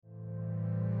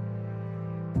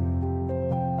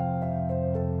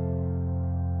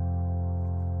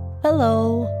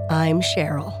Hello, I'm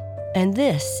Cheryl, and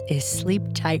this is Sleep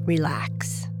Tight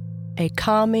Relax, a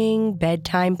calming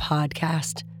bedtime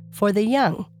podcast for the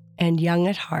young and young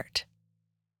at heart.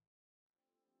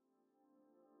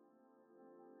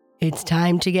 It's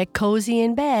time to get cozy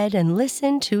in bed and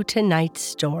listen to tonight's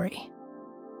story.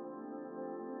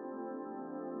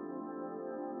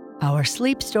 Our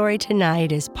sleep story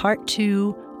tonight is part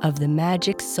 2 of The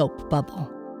Magic Soap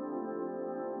Bubble.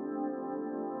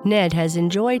 Ned has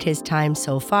enjoyed his time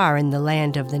so far in the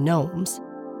land of the gnomes.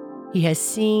 He has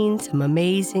seen some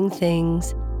amazing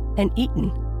things and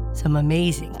eaten some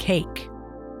amazing cake.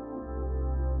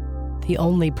 The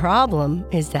only problem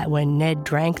is that when Ned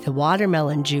drank the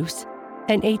watermelon juice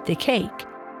and ate the cake,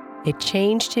 it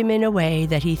changed him in a way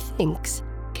that he thinks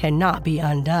cannot be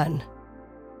undone.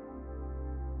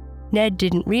 Ned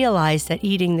didn't realize that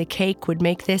eating the cake would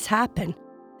make this happen,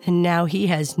 and now he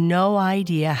has no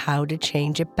idea how to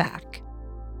change it back.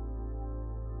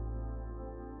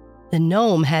 The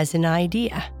gnome has an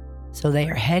idea, so they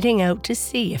are heading out to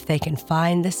see if they can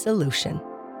find the solution.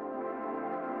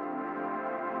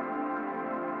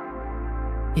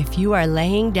 If you are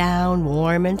laying down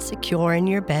warm and secure in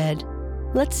your bed,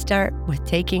 let's start with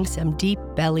taking some deep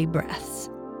belly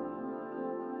breaths.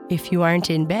 If you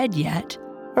aren't in bed yet,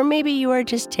 or maybe you are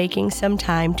just taking some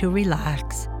time to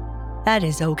relax, that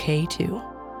is okay too.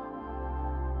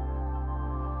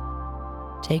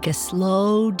 Take a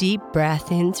slow, deep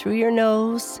breath in through your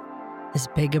nose, as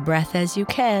big a breath as you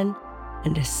can,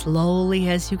 and as slowly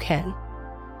as you can.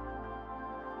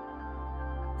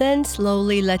 Then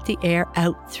slowly let the air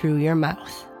out through your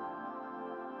mouth.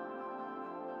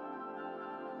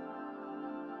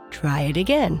 Try it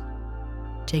again.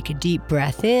 Take a deep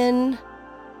breath in,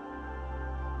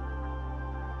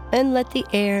 and let the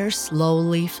air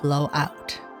slowly flow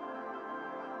out.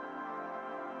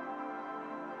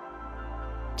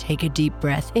 Take a deep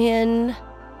breath in,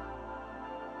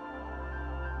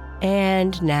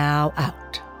 and now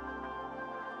out.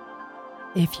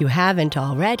 If you haven't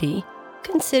already,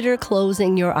 consider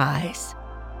closing your eyes,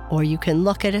 or you can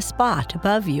look at a spot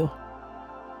above you.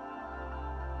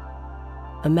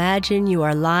 Imagine you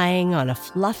are lying on a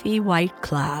fluffy white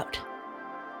cloud.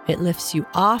 It lifts you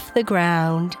off the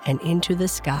ground and into the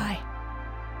sky.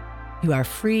 You are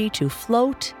free to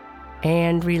float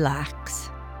and relax.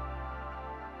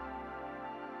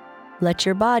 Let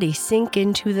your body sink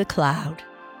into the cloud.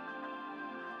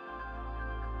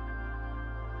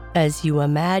 As you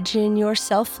imagine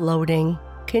yourself floating,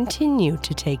 continue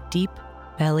to take deep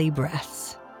belly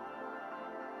breaths.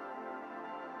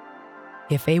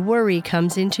 If a worry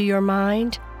comes into your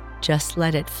mind, just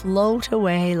let it float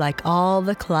away like all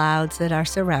the clouds that are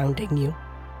surrounding you.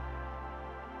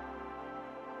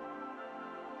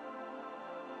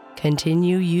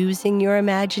 Continue using your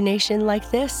imagination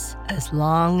like this as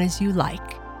long as you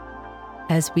like,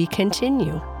 as we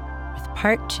continue with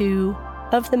part 2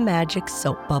 of The Magic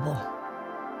Soap Bubble.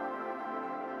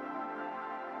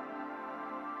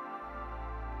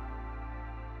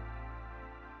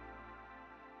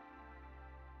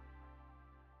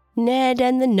 Ned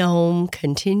and the gnome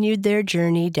continued their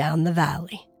journey down the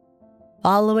valley,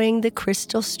 following the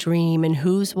crystal stream in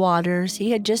whose waters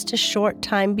he had just a short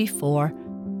time before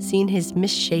seen his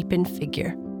misshapen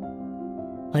figure,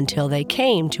 until they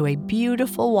came to a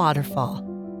beautiful waterfall,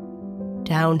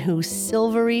 down whose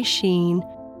silvery sheen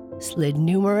slid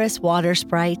numerous water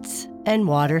sprites and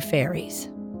water fairies.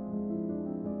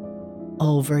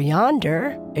 "Over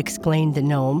yonder," exclaimed the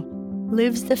gnome,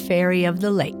 "lives the fairy of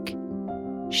the lake.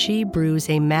 She brews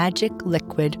a magic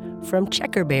liquid from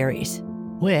checkerberries,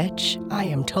 which, I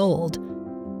am told,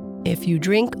 if you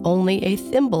drink only a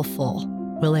thimbleful,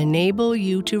 will enable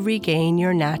you to regain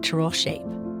your natural shape.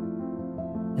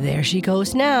 There she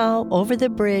goes now, over the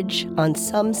bridge, on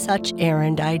some such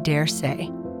errand, I dare say."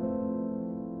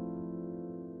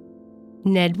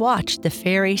 Ned watched the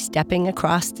fairy stepping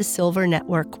across the silver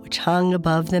network which hung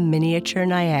above the miniature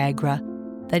Niagara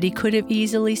that he could have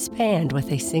easily spanned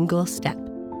with a single step.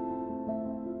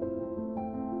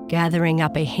 Gathering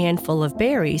up a handful of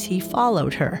berries, he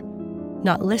followed her,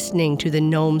 not listening to the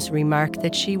gnome's remark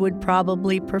that she would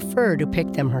probably prefer to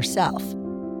pick them herself,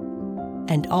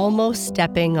 and almost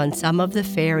stepping on some of the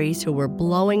fairies who were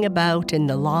blowing about in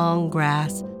the long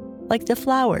grass like the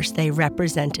flowers they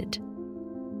represented.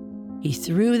 He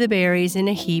threw the berries in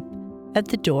a heap at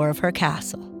the door of her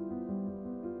castle.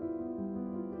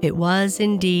 It was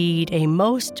indeed a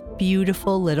most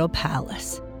beautiful little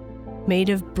palace, made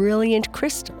of brilliant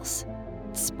crystals,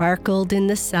 sparkled in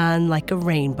the sun like a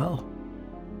rainbow.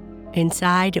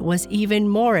 Inside it was even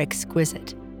more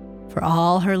exquisite, for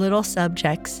all her little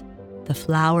subjects The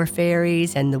flower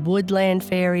fairies and the woodland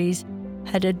fairies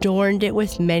had adorned it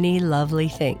with many lovely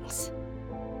things.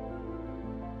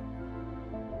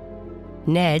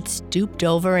 Ned stooped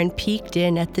over and peeked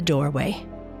in at the doorway.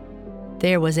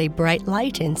 There was a bright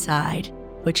light inside,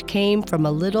 which came from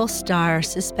a little star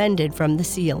suspended from the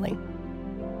ceiling,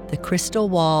 the crystal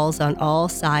walls on all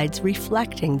sides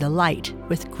reflecting the light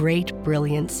with great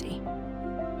brilliancy.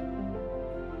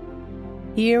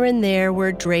 Here and there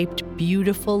were draped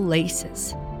beautiful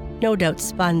laces, no doubt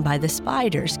spun by the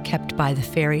spiders kept by the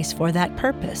fairies for that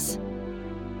purpose.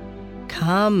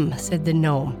 "Come," said the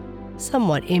gnome,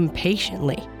 somewhat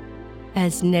impatiently,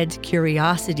 as Ned's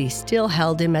curiosity still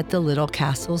held him at the little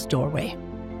castle's doorway.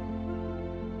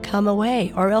 "Come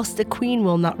away, or else the queen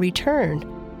will not return.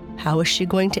 How is she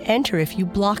going to enter if you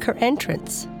block her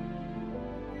entrance?"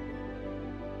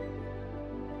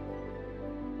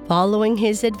 Following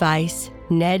his advice,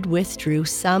 Ned withdrew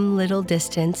some little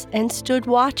distance and stood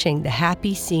watching the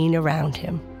happy scene around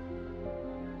him.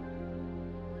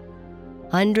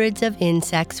 Hundreds of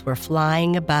insects were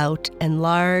flying about, and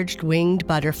large winged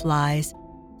butterflies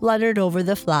fluttered over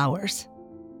the flowers.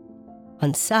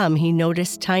 On some he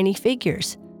noticed tiny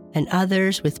figures, and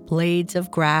others with blades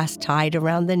of grass tied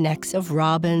around the necks of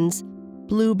robins,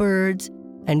 bluebirds,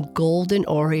 and golden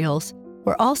orioles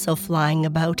were also flying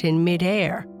about in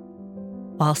midair,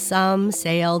 while some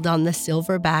sailed on the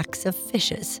silver backs of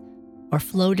fishes or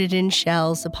floated in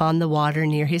shells upon the water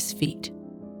near his feet.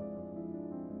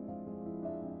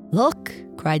 "Look!"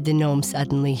 cried the gnome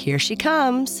suddenly. "Here she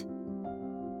comes!"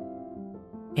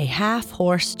 A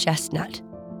half-horse chestnut,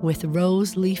 with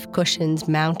rose-leaf cushions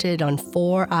mounted on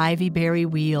 4 ivy-berry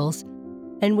wheels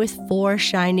and with 4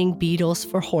 shining beetles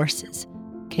for horses,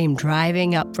 came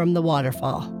driving up from the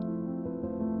waterfall.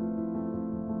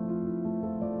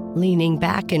 Leaning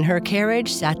back in her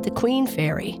carriage sat the queen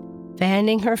fairy,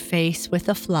 fanning her face with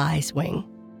a fly's wing.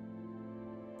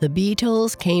 The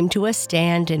beetles came to a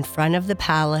stand in front of the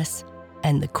palace,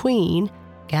 and the queen,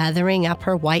 gathering up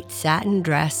her white satin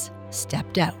dress,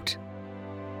 stepped out.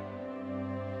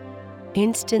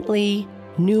 Instantly,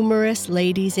 numerous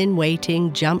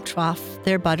ladies-in-waiting jumped off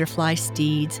their butterfly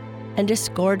steeds and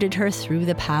escorted her through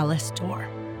the palace door.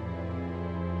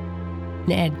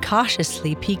 Ned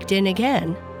cautiously peeked in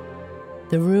again.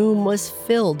 The room was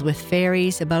filled with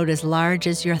fairies about as large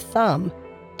as your thumb,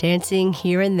 dancing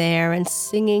here and there and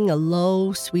singing a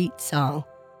low, sweet song.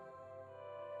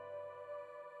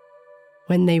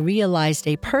 When they realized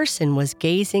a person was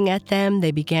gazing at them,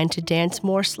 they began to dance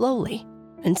more slowly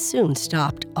and soon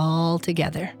stopped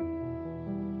altogether.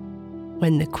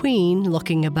 When the queen,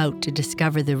 looking about to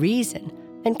discover the reason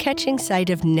and catching sight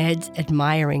of Ned's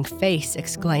admiring face,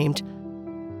 exclaimed,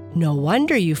 "No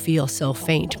wonder you feel so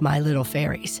faint, my little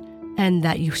fairies, and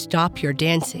that you stop your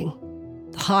dancing.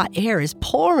 The hot air is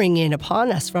pouring in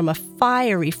upon us from a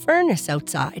fiery furnace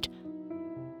outside.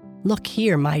 Look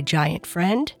here, my giant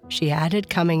friend," she added,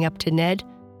 coming up to Ned.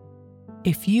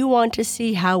 "If you want to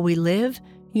see how we live,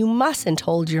 you mustn't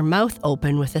hold your mouth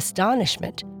open with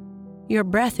astonishment. Your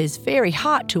breath is very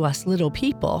hot to us little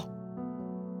people."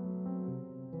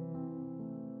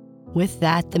 With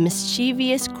that, the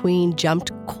mischievous queen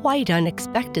jumped quite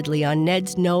unexpectedly on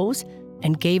Ned's nose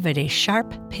and gave it a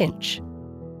sharp pinch.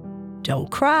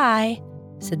 "Don't cry,"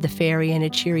 said the fairy in a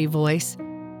cheery voice,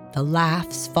 the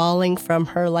laughs falling from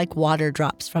her like water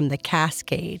drops from the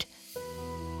cascade.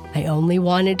 "I only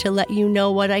wanted to let you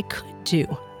know what I could do,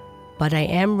 but I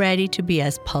am ready to be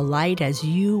as polite as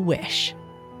you wish."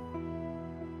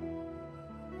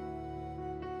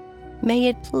 "May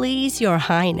it please your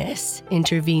highness,"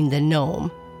 intervened the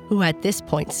gnome, who at this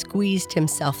point squeezed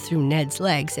himself through Ned's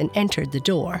legs and entered the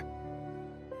door,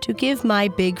 "to give my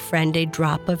big friend a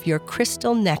drop of your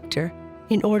crystal nectar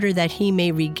in order that he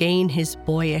may regain his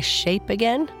boyish shape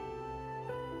again?"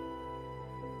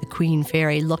 The queen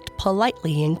fairy looked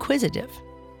politely inquisitive.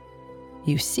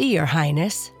 "You see, your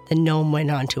highness," the gnome went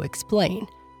on to explain,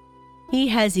 "he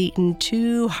has eaten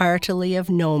too heartily of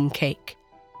gnome cake,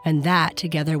 and that,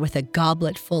 together with a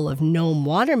goblet full of gnome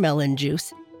watermelon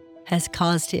juice, has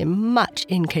caused him much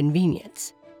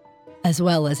inconvenience, as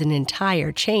well as an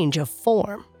entire change of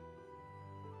form."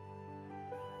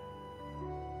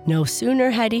 No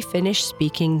sooner had he finished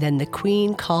speaking than the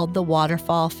queen called the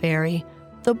waterfall fairy,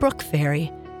 the brook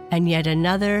fairy, and yet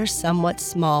another, somewhat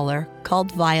smaller,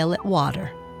 called Violet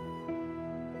Water.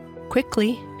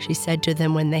 "Quickly," she said to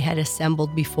them when they had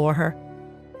assembled before her,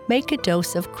 "make a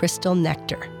dose of crystal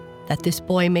nectar, that this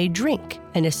boy may drink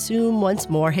and assume once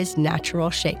more his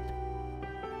natural shape."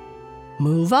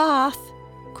 "Move off!"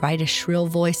 cried a shrill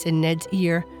voice in Ned's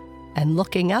ear, and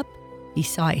looking up, he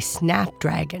saw a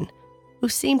snapdragon, who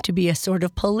seemed to be a sort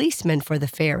of policeman for the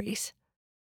fairies.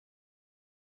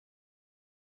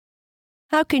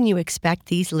 How can you expect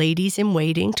these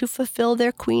ladies-in-waiting to fulfill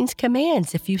their queen's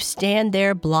commands if you stand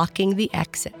there blocking the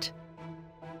exit?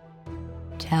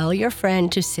 Tell your friend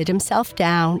to sit himself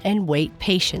down and wait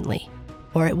patiently,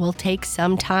 or it will take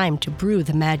some time to brew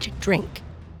the magic drink,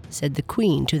 said the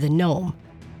queen to the gnome,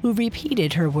 who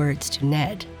repeated her words to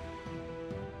Ned.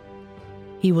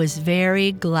 He was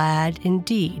very glad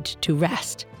indeed to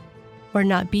rest, for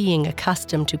not being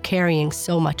accustomed to carrying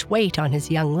so much weight on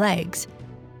his young legs,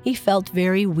 he felt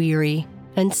very weary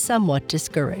and somewhat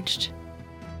discouraged.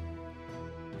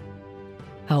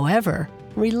 However,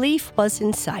 relief was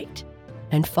in sight,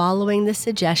 and following the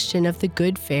suggestion of the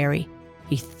good fairy,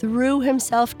 he threw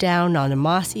himself down on a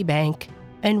mossy bank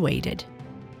and waited.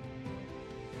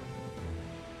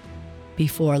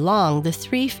 Before long, the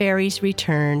three fairies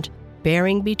returned,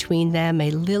 bearing between them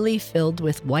a lily filled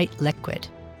with white liquid.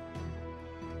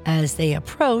 As they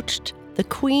approached, the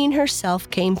queen herself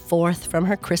came forth from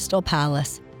her crystal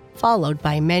palace, followed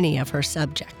by many of her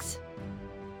subjects.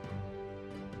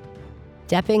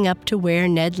 Stepping up to where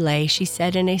Ned lay, she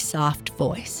said in a soft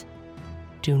voice,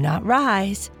 "Do not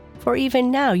rise, for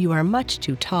even now you are much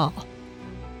too tall.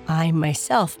 I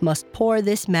myself must pour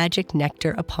this magic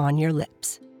nectar upon your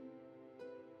lips."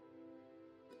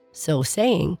 So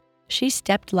saying, she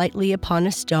stepped lightly upon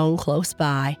a stone close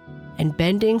by, and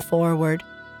bending forward,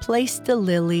 placed the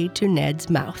lily to Ned's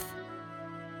mouth.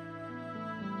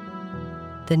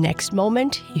 The next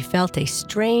moment, he felt a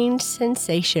strange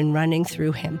sensation running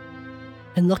through him,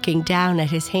 and looking down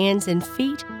at his hands and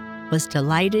feet, was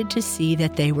delighted to see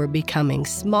that they were becoming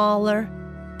smaller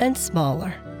and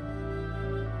smaller.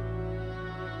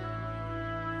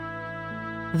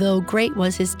 Though great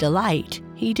was his delight,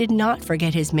 he did not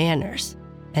forget his manners,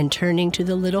 and turning to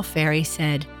the little fairy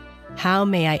said, "How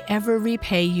may I ever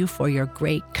repay you for your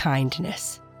great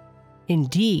kindness?"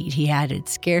 Indeed, he added,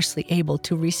 scarcely able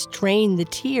to restrain the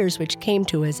tears which came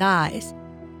to his eyes,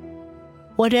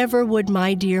 "Whatever would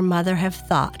my dear mother have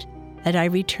thought that I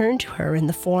returned to her in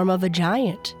the form of a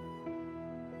giant?"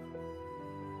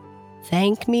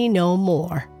 "Thank me no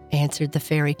more," answered the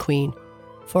fairy queen,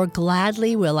 "for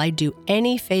gladly will I do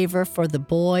any favor for the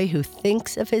boy who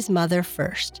thinks of his mother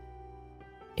first.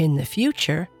 In the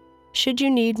future, should you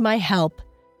need my help,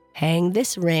 hang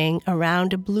this ring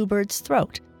around a bluebird's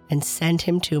throat and send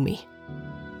him to me."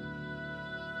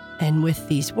 And with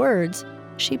these words,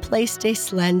 she placed a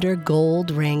slender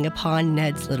gold ring upon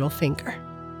Ned's little finger.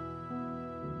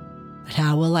 "But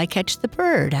how will I catch the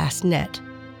bird?" asked Ned,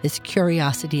 his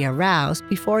curiosity aroused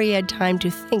before he had time to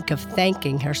think of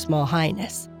thanking Her Small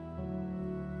Highness.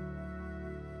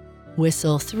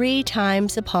 "Whistle 3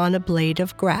 times upon a blade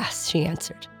of grass," she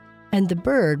answered, "and the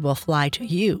bird will fly to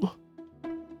you.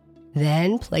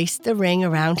 Then place the ring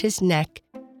around his neck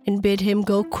and bid him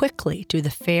go quickly to the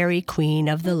fairy queen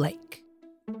of the lake."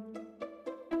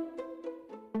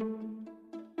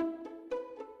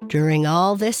 During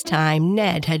all this time,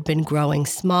 Ned had been growing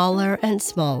smaller and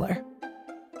smaller.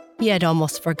 He had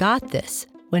almost forgot this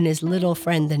when his little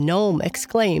friend the gnome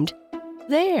exclaimed,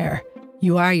 "There,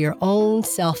 you are your own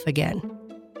self again."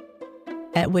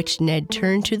 At which Ned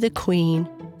turned to the queen,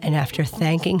 and after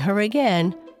thanking her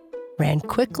again, ran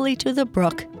quickly to the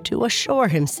brook to assure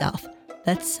himself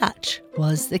that such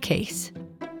was the case.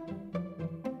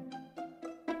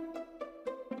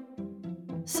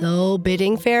 So,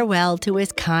 bidding farewell to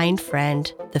his kind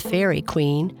friend, the fairy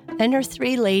queen, and her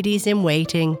 3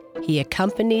 ladies-in-waiting, he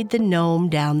accompanied the gnome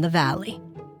down the valley.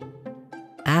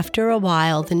 After a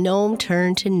while, the gnome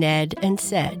turned to Ned and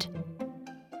said,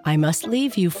 "I must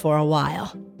leave you for a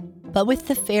while, but with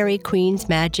the fairy queen's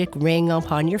magic ring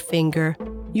upon your finger,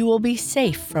 you will be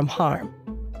safe from harm.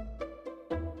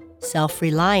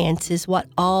 Self-reliance is what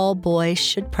all boys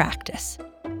should practice.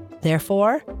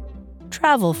 Therefore,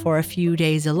 travel for a few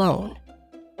days alone.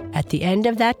 At the end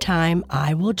of that time,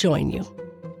 I will join you."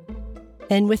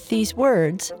 And with these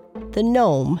words, the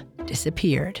gnome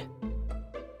disappeared.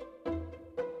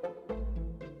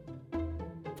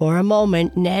 For a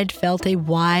moment, Ned felt a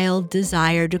wild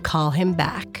desire to call him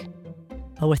back,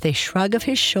 but with a shrug of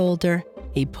his shoulder,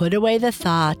 he put away the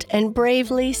thought and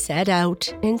bravely set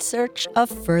out in search of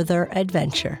further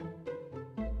adventure.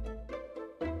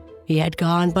 He had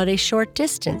gone but a short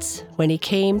distance when he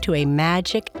came to a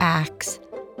magic axe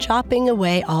chopping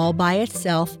away all by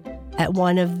itself at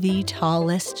one of the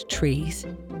tallest trees.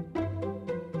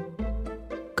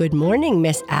 "Good morning,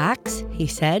 Miss Axe," he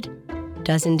said.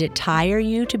 "Doesn't it tire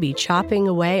you to be chopping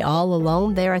away all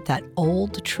alone there at that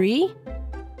old tree?"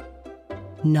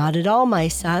 "Not at all, my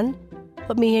son.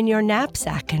 Put me in your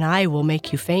knapsack and I will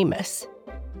make you famous,"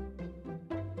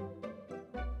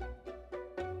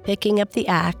 Picking up the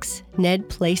axe, Ned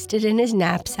placed it in his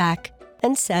knapsack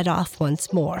and set off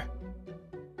once more.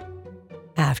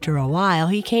 After a while,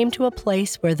 he came to a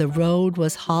place where the road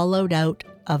was hollowed out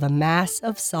of a mass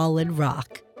of solid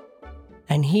rock.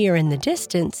 And here in the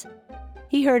distance,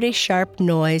 he heard a sharp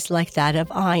noise like that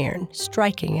of iron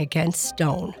striking against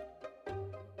stone.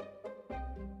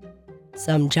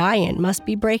 "Some giant must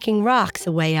be breaking rocks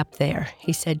away up there,"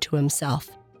 he said to himself,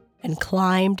 and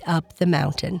climbed up the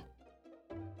mountain.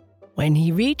 When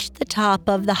he reached the top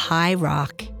of the high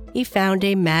rock, he found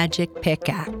a magic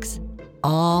pickaxe,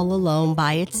 all alone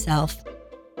by itself,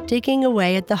 digging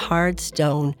away at the hard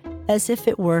stone as if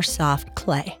it were soft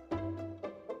clay.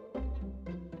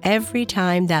 Every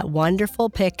time that wonderful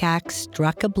pickaxe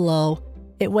struck a blow,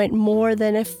 it went more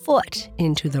than a foot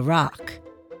into the rock.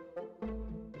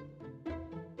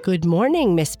 "Good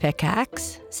morning, Miss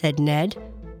Pickaxe," said Ned.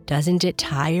 "Doesn't it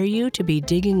tire you to be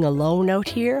digging alone out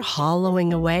here,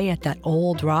 hollowing away at that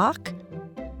old rock?"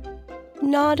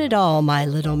 "Not at all, my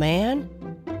little man.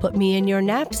 Put me in your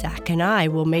knapsack and I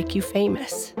will make you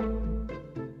famous."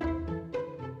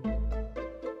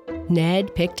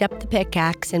 Ned picked up the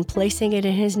pickaxe and placing it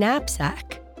in his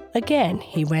knapsack, again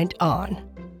he went on.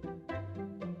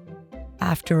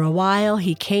 After a while,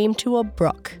 he came to a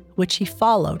brook, which he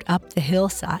followed up the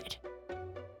hillside.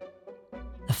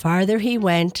 The farther he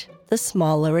went, the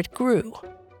smaller it grew,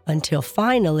 until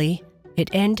finally it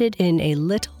ended in a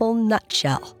little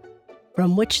nutshell,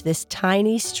 from which this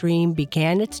tiny stream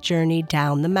began its journey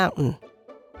down the mountain.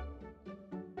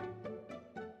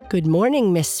 "Good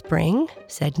morning, Miss Spring,"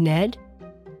 said Ned.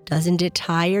 "Doesn't it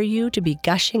tire you to be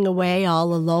gushing away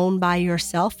all alone by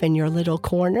yourself in your little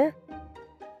corner?"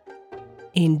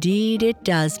 "Indeed it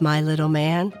does, my little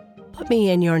man. Put me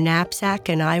in your knapsack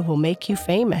and I will make you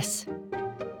famous."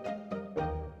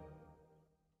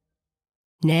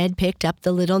 Ned picked up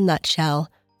the little nutshell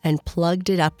and plugged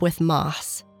it up with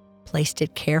moss, placed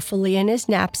it carefully in his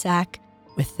knapsack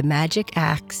with the magic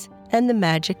axe and the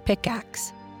magic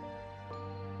pickaxe.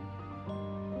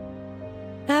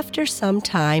 After some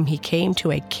time, he came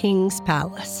to a king's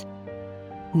palace.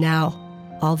 Now,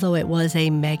 although it was a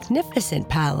magnificent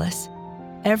palace,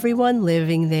 everyone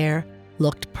living there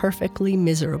looked perfectly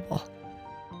miserable.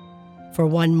 For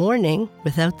one morning,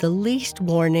 without the least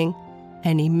warning,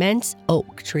 an immense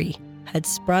oak tree had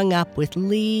sprung up with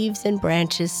leaves and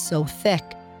branches so thick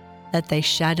that they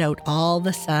shut out all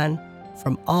the sun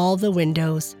from all the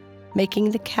windows,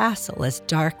 making the castle as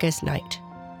dark as night.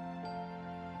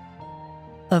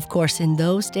 Of course, in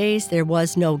those days there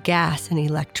was no gas and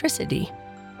electricity,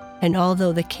 and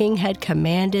although the king had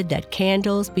commanded that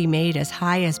candles be made as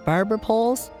high as barber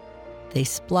poles, they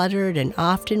spluttered and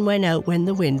often went out when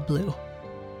the wind blew.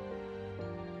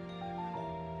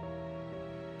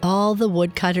 All the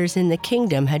woodcutters in the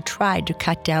kingdom had tried to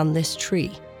cut down this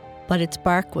tree, but its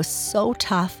bark was so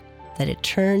tough that it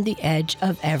turned the edge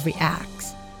of every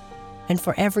axe. And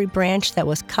for every branch that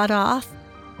was cut off,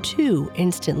 2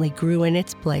 instantly grew in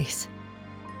its place.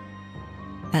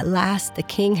 At last, the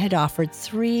king had offered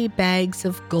 3 bags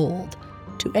of gold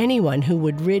to anyone who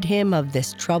would rid him of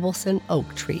this troublesome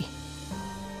oak tree.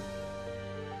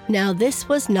 Now, this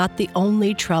was not the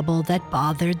only trouble that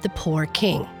bothered the poor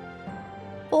king.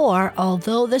 For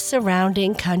although the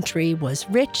surrounding country was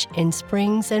rich in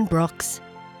springs and brooks,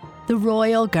 the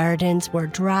royal gardens were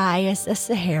dry as the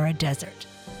Sahara Desert.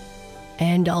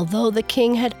 And although the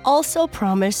king had also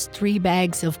promised 3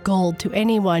 bags of gold to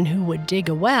anyone who would dig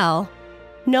a well,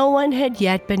 no one had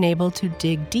yet been able to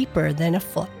dig deeper than a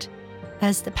foot,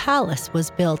 as the palace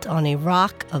was built on a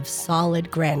rock of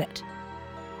solid granite.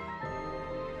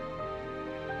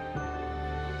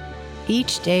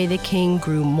 Each day the king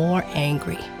grew more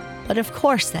angry, but of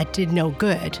course that did no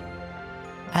good.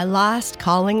 At last,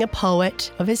 calling a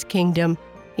poet of his kingdom,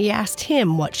 he asked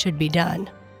him what should be done.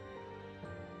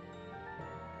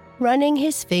 Running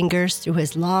his fingers through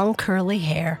his long curly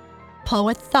hair,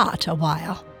 Poet thought a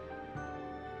while.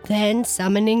 Then,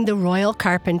 summoning the royal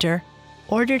carpenter,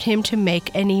 ordered him to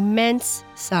make an immense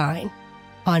sign,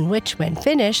 on which, when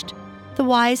finished, the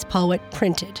wise poet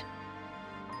printed,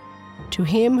 "To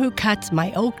him who cuts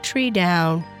my oak tree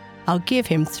down, I'll give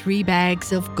him 3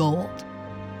 bags of gold.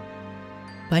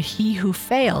 But he who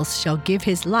fails shall give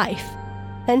his life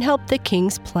and help the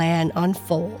king's plan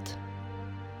unfold."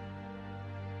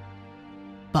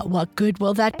 "But what good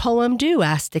will that poem do?"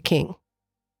 asked the king.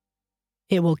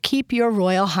 "It will keep your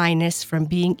royal highness from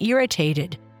being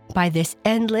irritated by this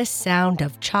endless sound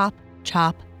of chop,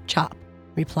 chop, chop,"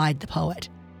 replied the poet.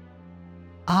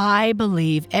 "I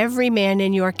believe every man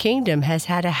in your kingdom has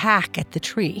had a hack at the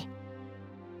tree."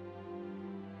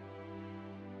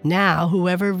 Now,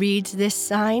 whoever reads this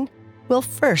sign will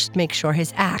first make sure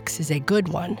his axe is a good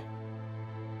one."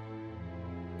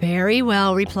 "Very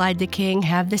well," replied the king.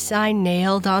 "Have the sign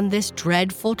nailed on this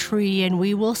dreadful tree, and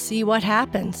we will see what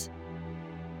happens."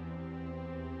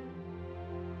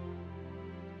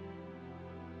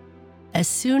 As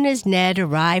soon as Ned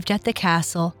arrived at the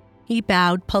castle, he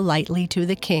bowed politely to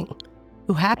the king,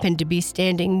 who happened to be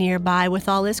standing nearby with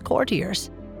all his courtiers.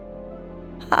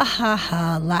 "Ha ha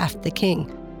ha," laughed the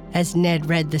king as Ned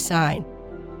read the sign.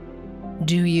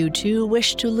 "Do you too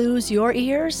wish to lose your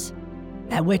ears?"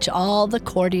 At which all the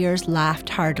courtiers laughed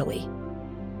heartily.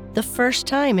 The first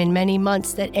time in many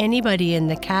months that anybody in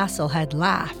the castle had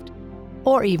laughed,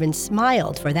 or even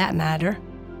smiled for that matter.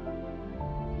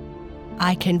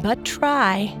 "I can but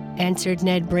try," answered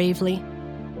Ned bravely,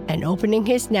 and opening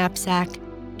his knapsack,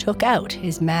 took out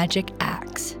his magic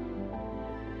axe.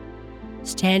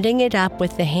 Standing it up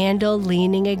with the handle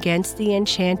leaning against the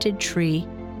enchanted tree,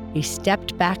 he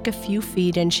stepped back a few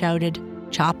feet and shouted,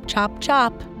 "Chop, chop,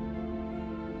 chop!"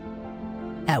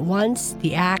 At once,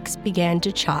 the axe began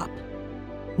to chop,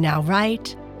 now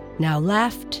right, now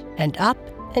left, and up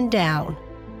and down.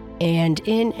 And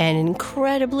in an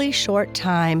incredibly short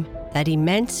time, that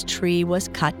immense tree was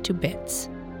cut to bits.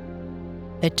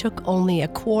 It took only a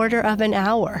quarter of an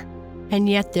hour, and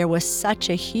yet there was such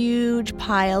a huge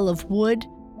pile of wood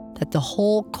that the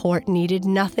whole court needed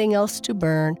nothing else to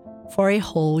burn for a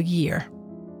whole year.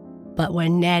 But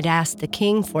when Ned asked the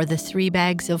king for the 3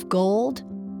 bags of gold,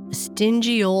 the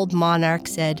stingy old monarch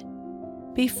said,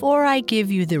 "Before I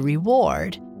give you the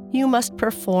reward, you must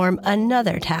perform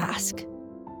another task."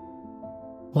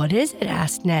 "What is it?"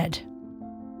 asked Ned.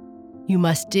 "You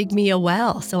must dig me a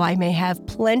well so I may have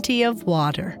plenty of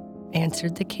water,"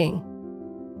 answered the king.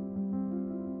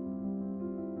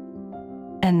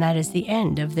 And that is the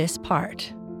end of this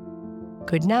part.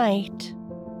 Good night.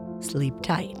 Sleep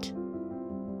tight.